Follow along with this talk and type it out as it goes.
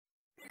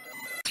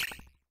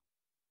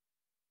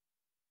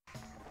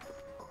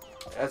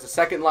as a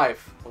second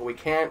life, but we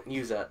can't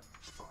use it.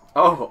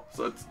 Oh,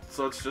 so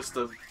it's just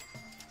a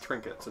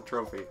trinket, it's a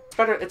trophy. It's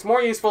better. It's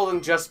more useful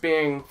than just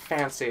being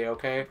fancy.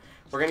 Okay,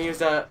 we're gonna use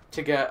that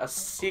to get a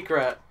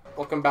secret.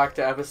 Welcome back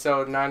to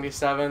episode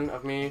 97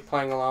 of me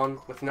playing alone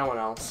with no one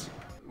else.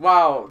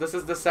 Wow, this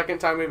is the second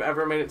time we've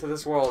ever made it to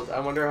this world. I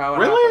wonder how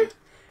it happened.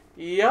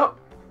 Yep.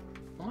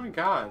 Oh my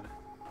god.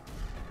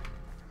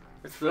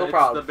 It's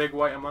the big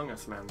white Among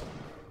Us, man.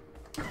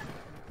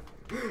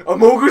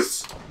 Among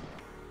Us!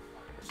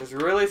 This is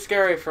really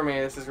scary for me.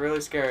 This is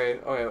really scary.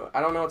 Okay,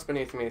 I don't know what's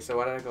beneath me, so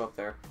why did I go up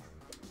there?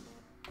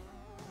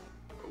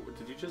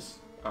 Did you just...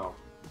 Oh.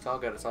 It's all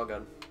good, it's all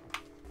good.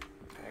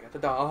 Okay, I got the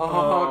dog.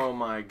 Oh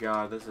my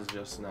god, this is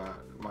just not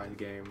my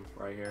game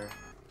right here.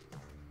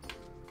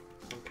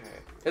 Okay.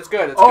 It's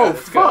good, it's good,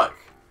 it's fuck!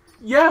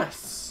 Good.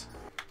 Yes!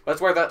 That's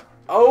worth it.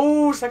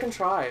 Oh, second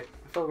try. I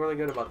feel really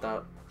good about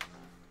that.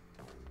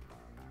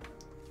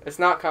 It's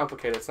not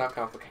complicated, it's not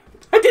complicated.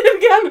 I did it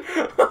again!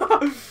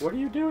 What are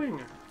you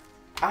doing?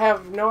 I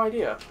have no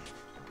idea.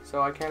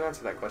 So I can't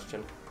answer that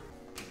question.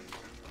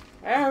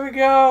 There we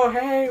go!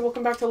 Hey,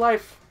 welcome back to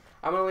life.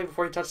 I'm gonna leave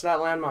before you touch that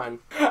landmine.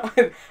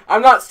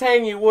 I'm not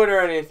saying you would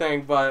or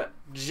anything, but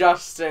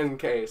just in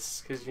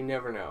case, because you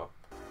never know.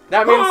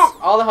 That means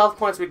all the health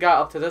points we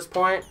got up to this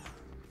point,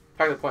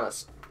 practically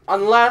pointless.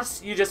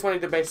 Unless you just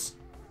wanted to base...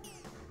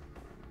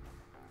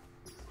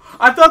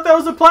 I thought that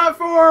was a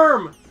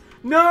platform!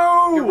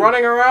 No! You're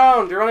running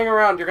around! You're running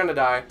around! You're gonna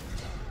die.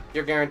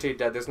 You're guaranteed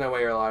dead. There's no way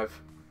you're alive.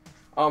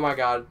 Oh my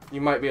god. You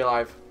might be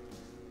alive.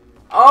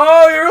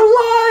 Oh, you're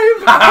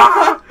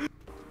alive!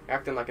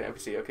 Acting like an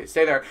NPC. Okay,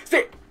 stay there.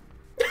 Stay!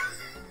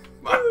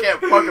 I can't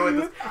fucking with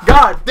this.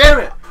 God damn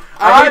it!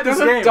 I hate this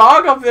game. There's a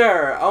dog up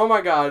there! Oh my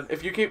god.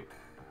 If you keep...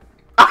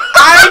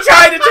 I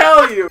tried to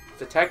tell you!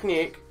 It's a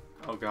technique.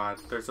 Oh god.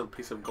 There's a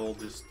piece of gold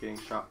just getting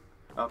shot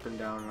up and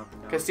down and up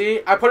and down. Okay,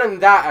 see? I put in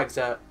that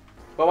exit.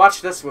 But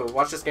watch this move.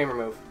 Watch this gamer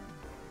move.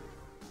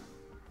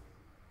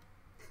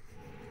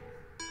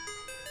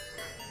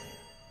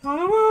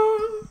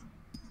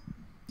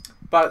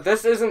 But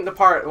this isn't the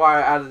part where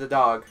I added the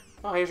dog.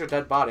 Oh, here's your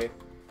dead body.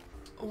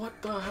 What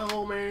the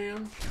hell,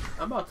 man?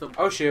 I'm about to...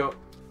 Oh, shoot.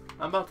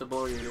 I'm about to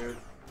blow you, dude.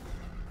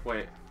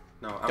 Wait.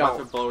 No, I'm Don't. about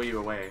to blow you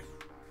away.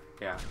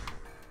 Yeah.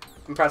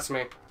 Impress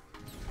me.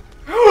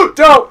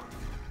 Don't!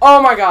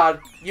 Oh my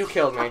god. You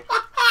killed me.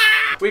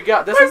 We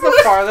got... This is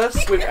the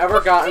farthest we've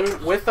ever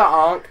gotten with the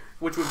Ankh,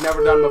 which we've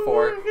never done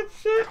before.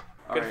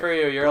 Good for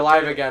you. You're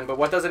alive again. But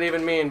what does it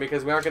even mean?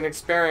 Because we aren't going to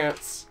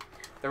experience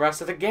the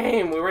rest of the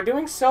game. We were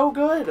doing so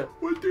good.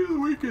 What day of the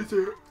week is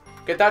it?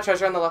 Get that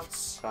treasure on the left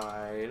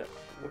side.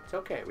 It's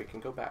okay. We can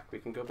go back. We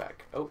can go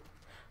back. Oh.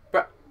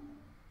 Bruh.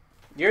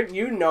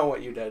 You know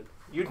what you did.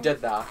 You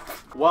did that.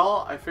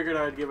 Well, I figured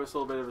I'd give us a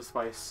little bit of a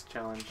spice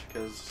challenge,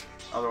 because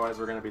otherwise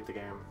we're going to beat the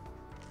game.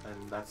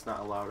 And that's not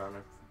allowed on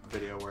a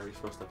video where you're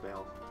supposed to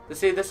fail.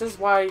 See, this is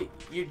why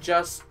you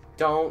just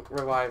don't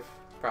revive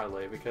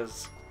proudly,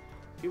 because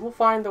you will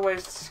find the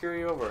ways to screw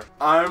you over.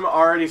 I'm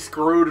already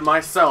screwed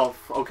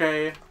myself,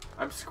 okay?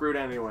 I'm screwed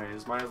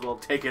anyways. Might as well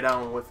take it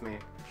down with me.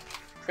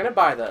 You're gonna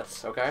buy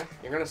this, okay?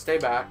 You're gonna stay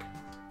back.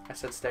 I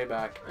said stay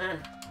back.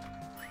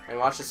 And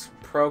watch this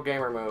pro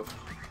gamer move.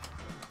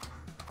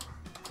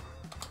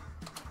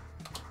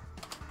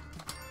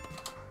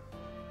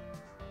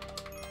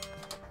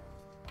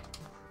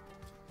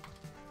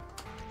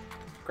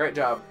 Great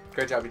job.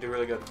 Great job. You do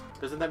really good.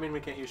 Doesn't that mean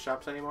we can't use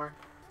shops anymore?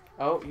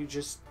 Oh, you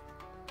just...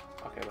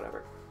 Okay,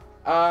 whatever.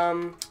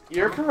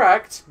 You're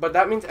correct, but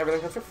that means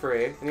everything comes for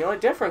free. And the only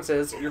difference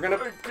is you're going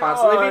to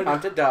constantly be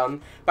hunted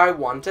down by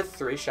 1 to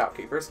 3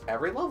 shopkeepers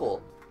every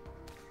level.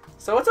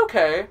 So it's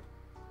okay.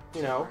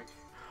 You know.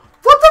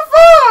 What the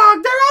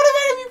fuck? They're out of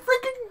it, you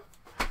freaking...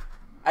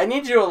 I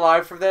need you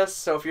alive for this,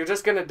 so if you're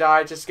just going to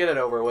die, just get it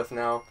over with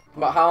now.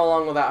 But how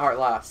long will that heart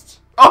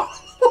last? Oh!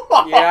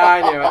 Yeah,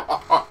 I knew it.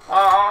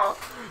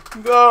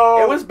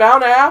 No. It was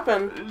bound to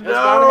happen. It was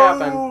bound to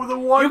happen. The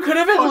one you could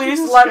have at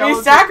least let me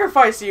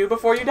sacrifice you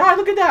before you died.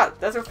 Look at that.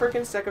 That's a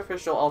freaking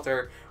sacrificial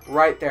altar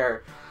right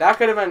there. That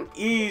could have been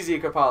easy,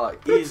 Kapala.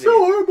 Easy. That's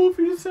so horrible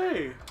for you to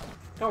say.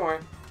 Don't worry.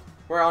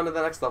 We're on to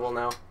the next level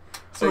now.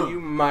 So you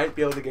might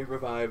be able to get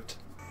revived.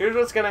 Here's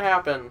what's going to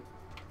happen.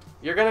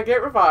 You're going to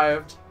get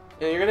revived,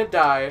 and you're going to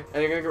die,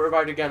 and you're going to get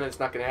revived again, and it's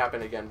not going to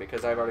happen again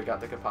because I've already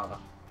got the Kapala.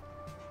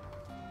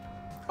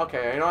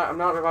 Okay, you know what? I'm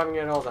not reviving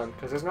you at all then,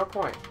 because there's no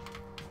point.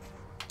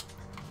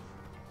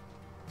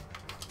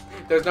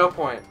 There's no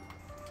point.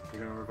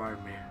 You're gonna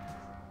revive me.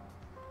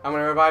 I'm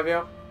gonna revive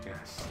you?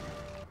 Yes.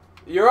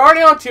 You're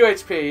already on 2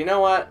 HP, you know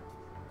what?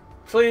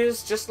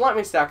 Please, just let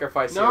me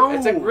sacrifice you.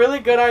 It's a really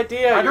good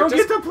idea. I don't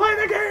get to play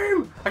the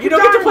game! You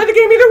don't get to play the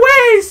game either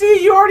way!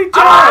 See, you already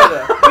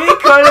died! We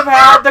could have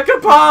had the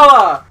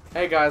Kapala!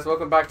 Hey guys,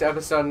 welcome back to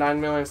episode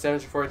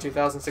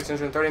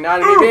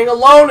 9,742,639 of me being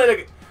alone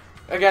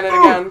again and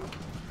again.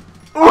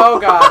 Oh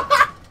god.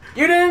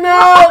 You didn't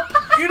help!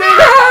 You didn't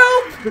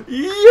help!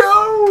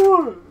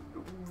 Yo!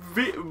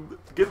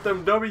 Get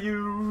them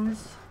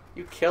W's.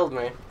 You killed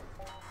me.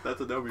 That's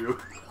a W.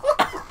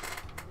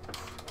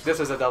 This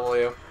is a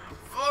W.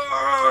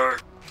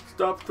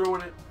 Stop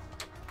throwing it.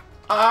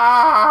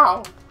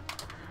 Ow!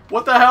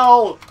 What the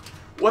hell?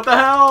 What the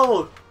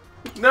hell?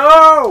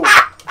 No!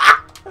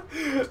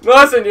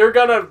 Listen, you're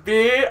gonna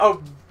be a...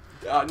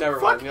 never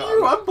Fuck mind.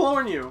 you, I'm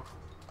blowing you.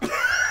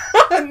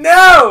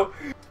 No!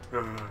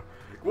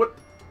 What?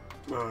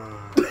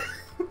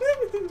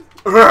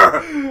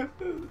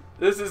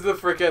 This is the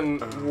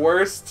freaking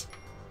worst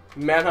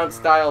manhunt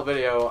style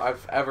video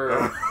I've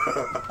ever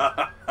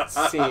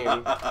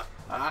seen.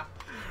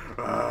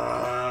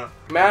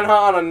 Manhunt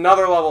on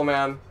another level,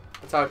 man.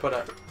 That's how I put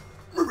it.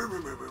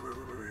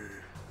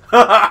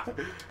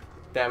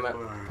 Damn it.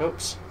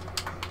 Oops.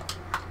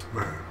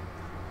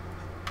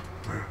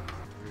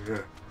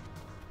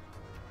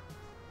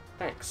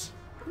 Thanks.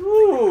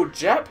 Ooh,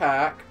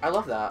 jetpack. I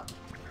love that.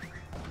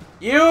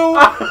 You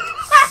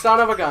son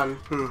of a gun.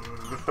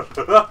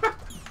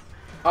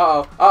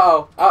 Uh-oh.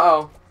 Uh-oh.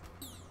 Uh-oh.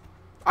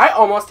 I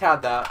almost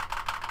had that.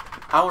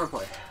 I want to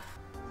play.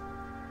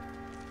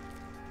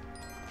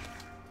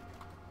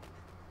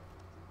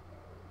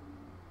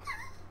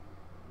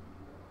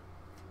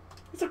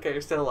 It's okay,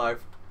 you're still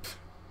alive.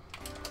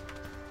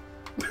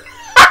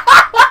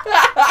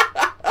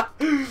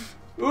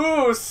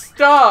 Ooh,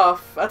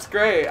 stuff! That's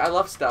great. I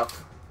love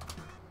stuff.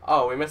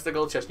 Oh, we missed the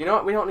gold chest. You know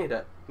what? We don't need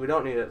it. We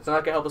don't need it. It's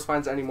not gonna help us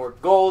find any more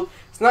gold.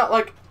 It's not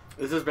like...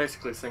 This is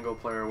basically single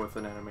player with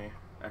an enemy.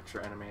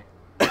 Extra enemy.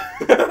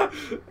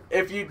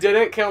 If you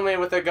didn't kill me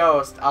with a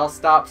ghost, I'll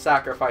stop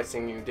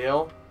sacrificing you.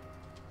 Deal?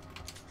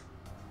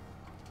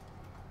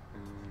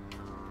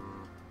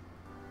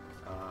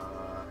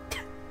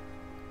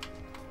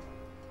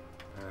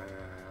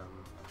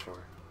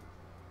 Sure.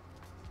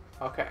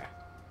 Okay.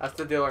 That's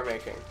the deal we're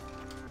making.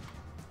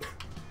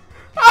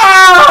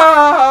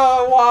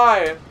 Ah!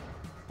 Why?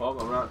 Well,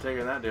 I'm not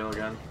taking that deal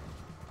again.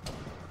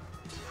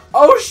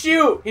 Oh,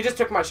 shoot! He just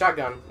took my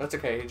shotgun. That's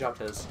okay. He dropped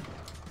his.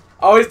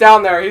 Oh, he's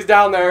down there. He's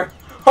down there.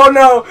 Oh,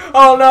 no.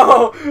 Oh,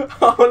 no.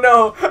 Oh,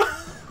 no.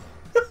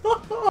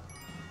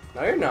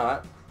 No, you're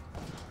not.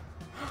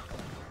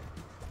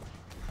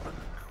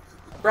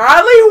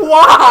 Bradley,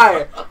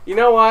 why? You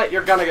know what?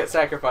 You're gonna get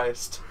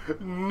sacrificed.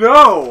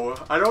 No!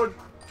 I don't...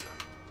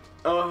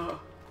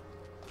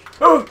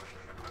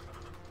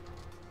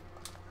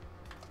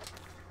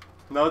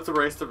 Now it's a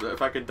race to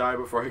if I could die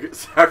before I get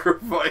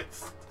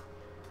sacrificed.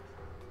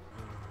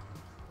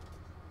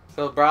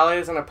 So Bradley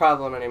isn't a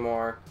problem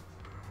anymore.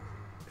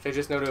 They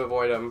just know to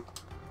avoid him.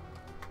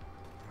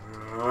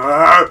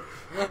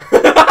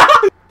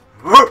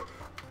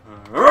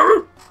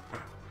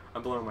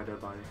 I'm blowing my dead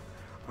body.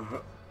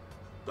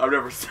 I'm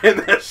never saying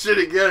that shit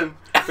again.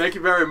 Thank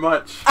you very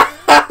much.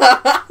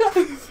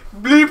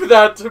 Bleep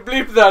that.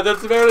 Bleep that.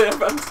 That's very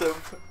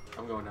offensive.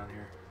 I'm going down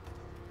here.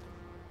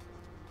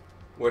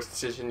 Worst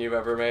decision you've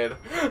ever made.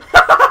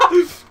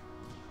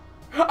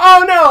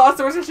 Oh no! That's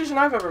the worst decision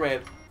I've ever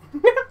made.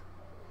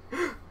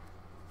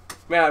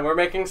 Man, we're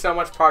making so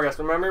much progress.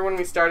 Remember when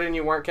we started and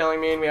you weren't killing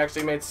me and we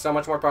actually made so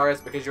much more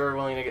progress because you were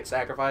willing to get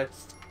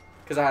sacrificed?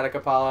 Because I had a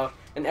Capello.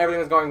 And everything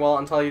was going well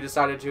until you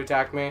decided to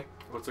attack me.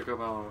 What's a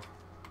Capello?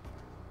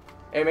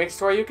 It makes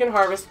it where you can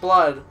harvest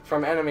blood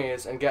from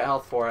enemies and get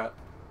health for it.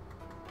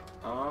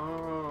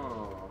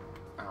 Oh.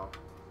 Ow.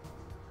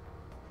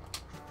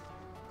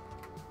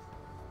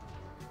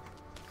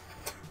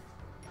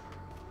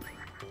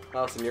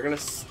 Listen, you're gonna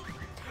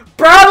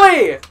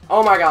Bradley!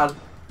 Oh my god.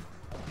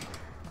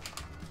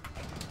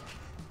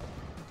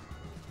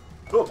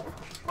 Oh,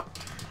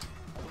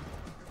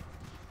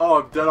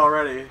 I'm dead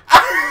already.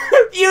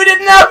 You did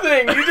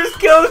nothing! You just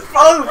killed us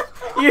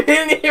both! You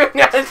didn't even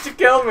manage to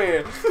kill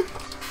me!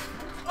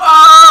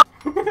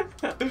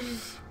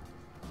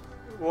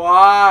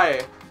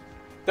 Why?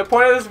 The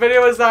point of this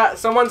video is that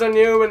someone's a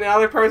noob and the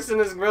other person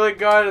is really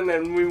good and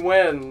then we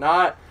win,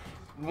 not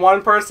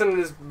one person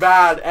is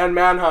bad and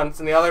manhunts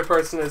and the other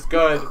person is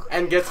good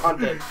and gets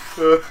hunted.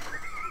 Well,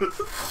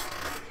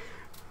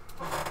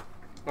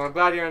 I'm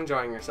glad you're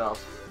enjoying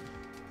yourself.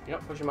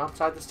 Yep, push him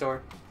outside the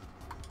store.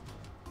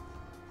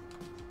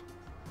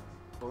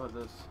 What about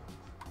this?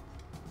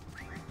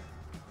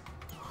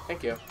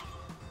 Thank you.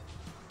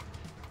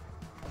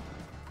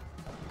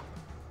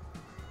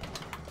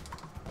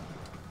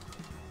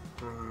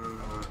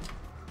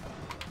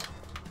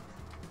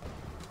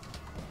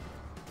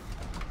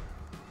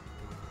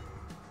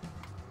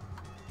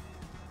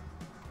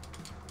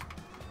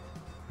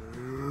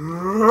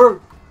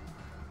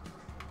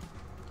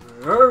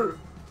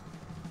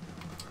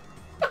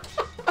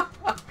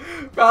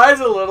 Guy's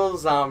a little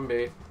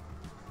zombie.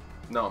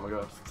 No, I'm a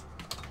ghost.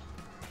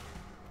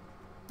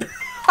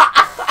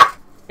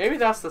 Maybe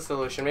that's the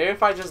solution. Maybe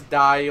if I just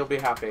die, you'll be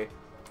happy.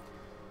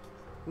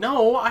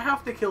 No, I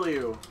have to kill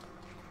you.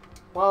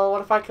 Well,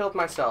 what if I killed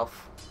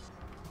myself?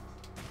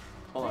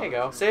 Hold There on. you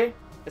go. See?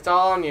 It's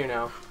all on you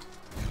now.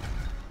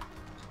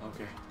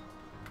 Okay.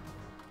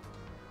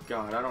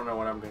 God, I don't know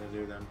what I'm gonna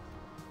do then.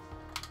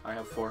 I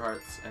have 4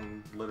 hearts,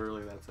 and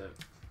literally that's it.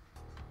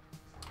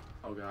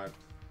 Oh God.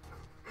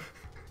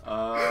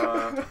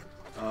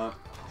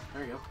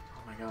 There you go.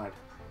 Oh my God.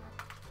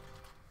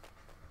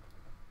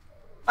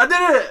 I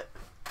did it!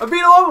 I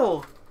beat a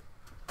level!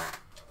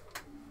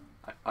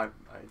 I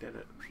did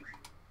it.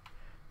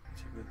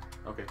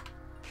 Okay.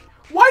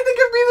 Why'd they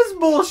give me this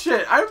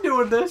bullshit? I'm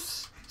doing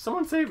this.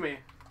 Someone save me.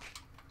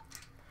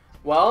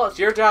 Well, it's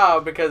your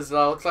job because it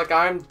looks like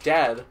I'm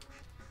dead.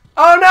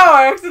 Oh no!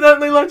 I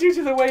accidentally led you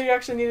to the way you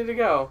actually needed to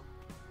go.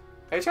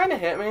 Are you trying to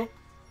hit me?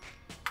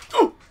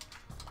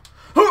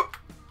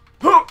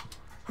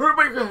 Hurt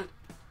my god.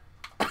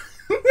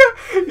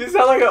 You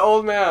sound like an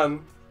old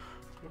man.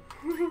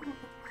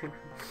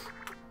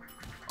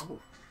 Oh.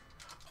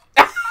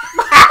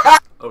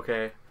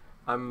 Okay.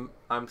 I'm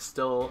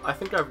still... I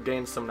think I've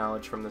gained some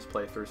knowledge from this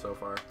playthrough so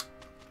far.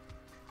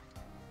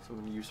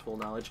 Some useful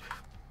knowledge.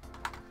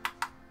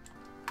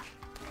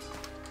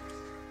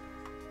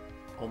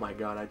 Oh my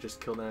god, I just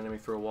killed an enemy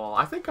through a wall.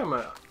 I think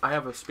I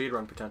have a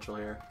speedrun potential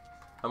here.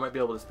 I might be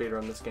able to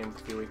speedrun this game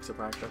with a few weeks of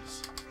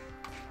practice.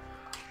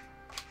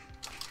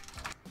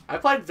 I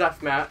played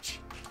Deathmatch.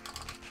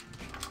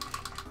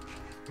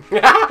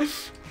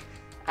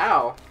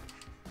 Ow.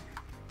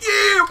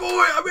 Yeah,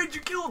 boy! I made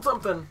you kill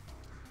something!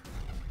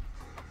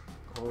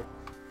 Oh.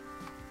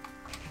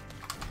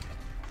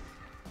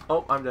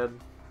 Oh, I'm dead.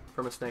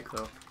 From a snake,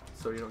 though.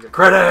 So you don't get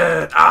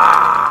credit!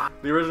 Ah!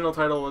 The original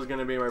title was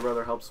gonna be My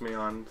Brother Helps Me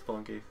on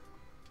Spelunky.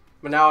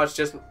 But now it's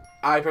just,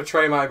 I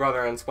portray my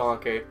brother in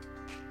Spelunky.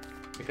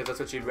 Because that's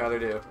what you'd rather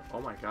do. Oh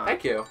my god.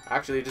 Thank you.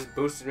 Actually, you just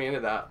boosted me into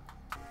that.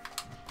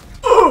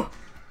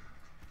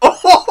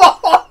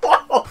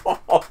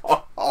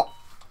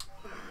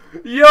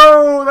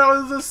 Yo, that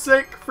was a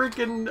sick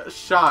freaking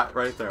shot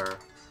right there.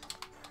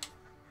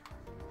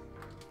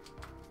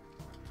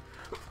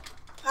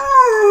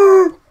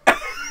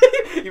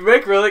 You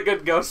make really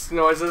good ghost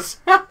noises.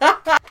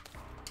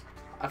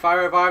 If I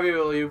revive you,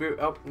 will you be...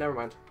 Oh, never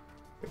mind.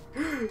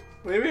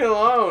 Leave me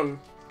alone.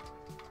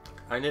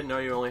 I didn't know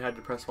you only had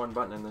to press one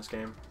button in this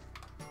game.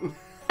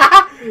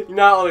 You're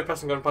not only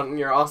pressing one button,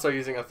 you're also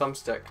using a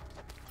thumbstick.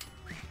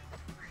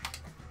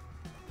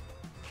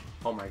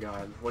 Oh my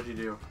god, what'd you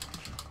do?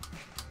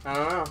 I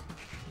don't know.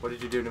 What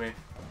did you do to me?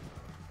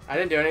 I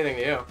didn't do anything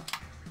to you.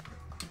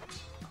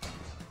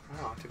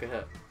 Oh, I took a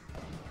hit.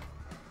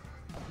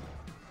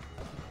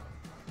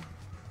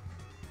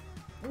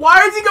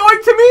 Why is he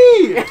going to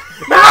me?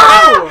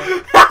 No!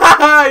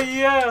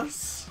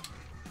 Yes!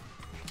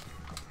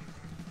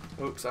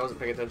 Oops, I wasn't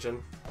paying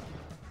attention.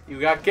 You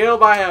got killed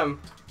by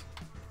him.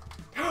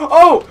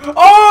 Oh!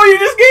 Oh, you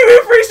just gave me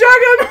a free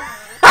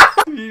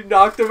shotgun! You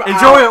knocked him out.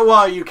 Enjoy it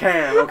while you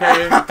can,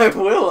 okay? I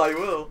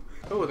will.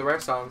 Oh, the rare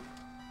song.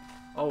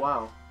 Oh,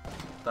 wow.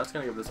 That's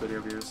gonna give this video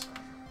views.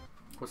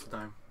 What's the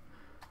time?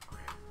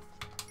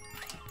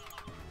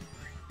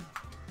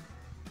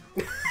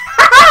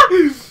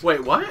 Okay.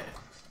 Wait, what?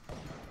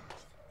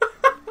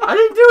 I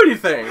didn't do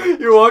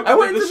anything. You walked I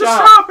went into into the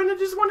shop and it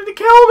just wanted to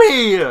kill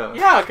me.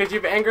 Yeah, because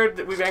we've angered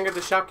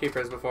the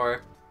shopkeepers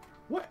before.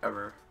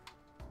 Whatever.